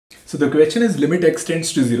So the question is limit x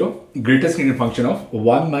tends to 0, greatest linear function of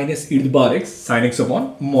 1 minus e to the power x sin x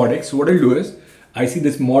upon mod x. So what I'll do is, I see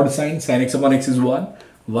this mod sign sin x upon x is 1,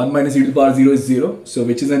 1 minus e to the power 0 is 0, so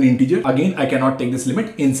which is an integer. Again, I cannot take this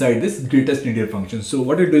limit inside this greatest linear function. So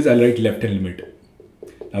what I'll do is I'll write left hand limit.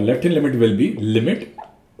 Now left hand limit will be limit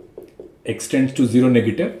x tends to 0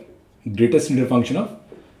 negative, greatest linear function of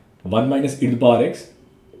 1 minus e to the power x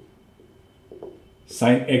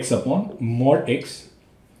sin x upon mod x.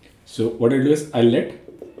 So what I'll do is I'll let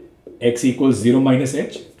x equals 0 minus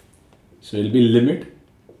h. So it will be limit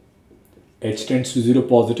h tends to 0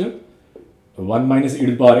 positive 1 minus e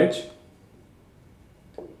to the power h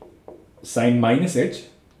sin minus h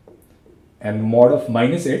and mod of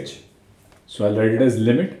minus h. So I'll write it as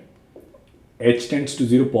limit h tends to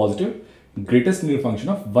 0 positive greatest linear function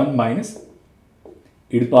of 1 minus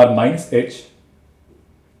e to the power minus h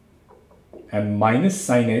and minus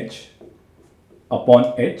sin h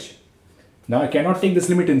upon h. Now I cannot take this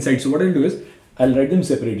limit inside, so what I'll do is I'll write them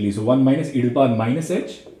separately. So 1 minus e to the power minus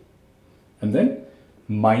h and then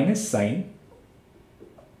minus sin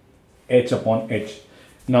h upon h.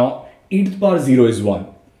 Now e to the power 0 is 1,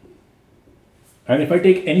 and if I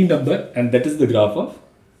take any number and that is the graph of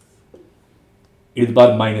e to the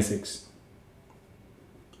power minus x.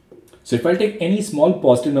 So if I take any small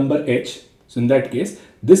positive number h, so in that case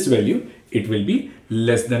this value it will be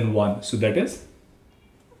less than 1. So that is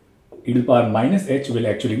e to the power minus h will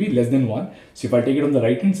actually be less than 1. So if I take it on the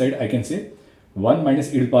right hand side, I can say 1 minus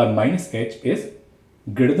e to the power minus h is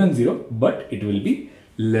greater than 0, but it will be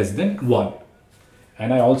less than 1.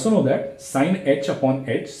 And I also know that sin h upon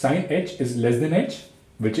h, sin h is less than h,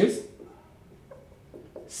 which is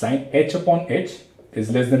sin h upon h is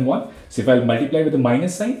less than 1. So if I'll multiply with the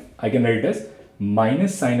minus sign, I can write it as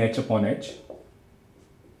minus sin h upon h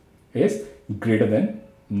is greater than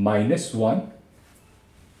minus 1,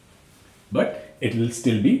 but it will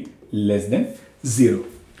still be less than 0.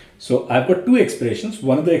 So I've got two expressions.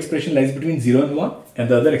 One of the expression lies between 0 and 1 and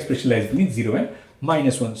the other expression lies between 0 and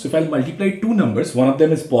minus 1. So if I'll multiply two numbers, one of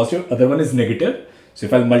them is positive, other one is negative. So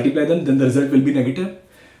if I'll multiply them, then the result will be negative.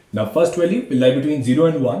 Now first value will lie between 0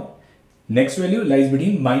 and 1. Next value lies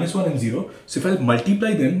between minus 1 and 0. So if I'll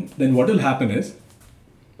multiply them, then what will happen is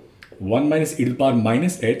 1 minus e to the power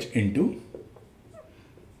minus h into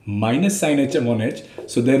minus sin h upon h.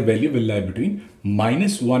 So their value will lie between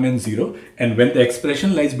minus 1 and 0. And when the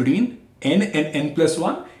expression lies between n and n plus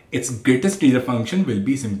 1, its greatest linear function will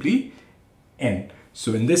be simply n.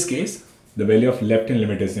 So in this case, the value of left hand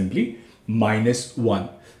limit is simply minus 1.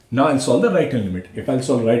 Now I'll solve the right hand limit. If I'll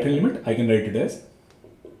solve right hand limit, I can write it as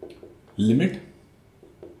limit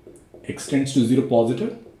x tends to 0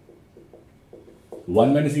 positive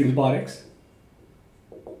 1 minus e to the power x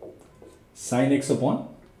sin x upon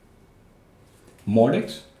mod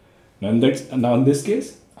x. Now in this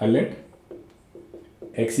case, I'll let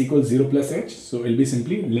x equals 0 plus h. So it will be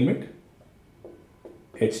simply limit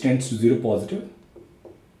h tends to 0 positive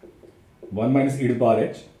 1 minus e to the power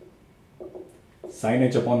h sin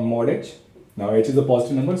h upon mod h. Now h is a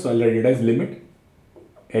positive number, so I'll write it as limit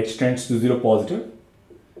h tends to 0 positive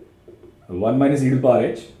 1 minus e to the power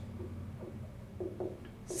h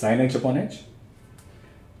sin h upon h.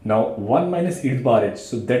 Now 1 minus e to the power h,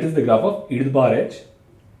 so that is the graph of e to the power h.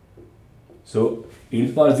 So e to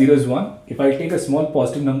the power 0 is 1. If I take a small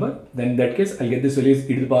positive number, then in that case I'll get this value as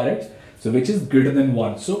e to the power h, so which is greater than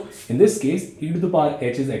 1. So in this case e to the power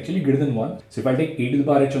h is actually greater than 1. So if I take e to the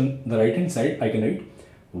power h on the right hand side, I can write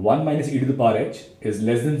 1 minus e to the power h is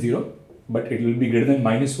less than 0, but it will be greater than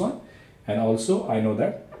minus 1. And also I know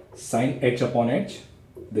that sin h upon h,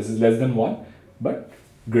 this is less than 1, but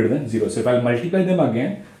greater than 0. So if I'll multiply them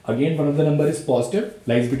again one of the number is positive,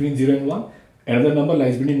 lies between 0 and 1. Another number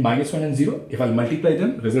lies between minus 1 and 0. If I'll multiply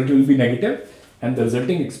them, result will be negative, and the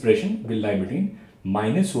resulting expression will lie between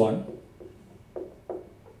minus 1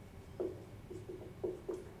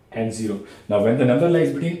 and 0. Now when the number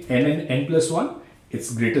lies between n and n plus 1,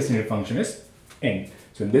 its greatest linear function is n.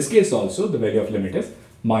 So in this case also, the value of limit is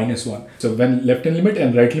minus 1. So when left hand limit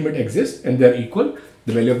and right limit exist and they are equal,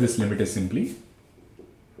 the value of this limit is simply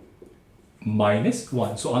minus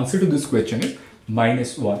 1. So answer to this question is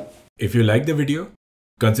minus 1. If you like the video,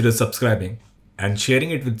 consider subscribing and sharing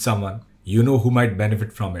it with someone you know who might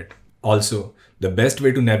benefit from it. Also, the best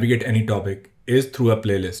way to navigate any topic is through a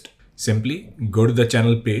playlist. Simply go to the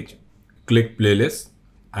channel page, click playlist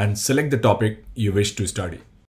and select the topic you wish to study.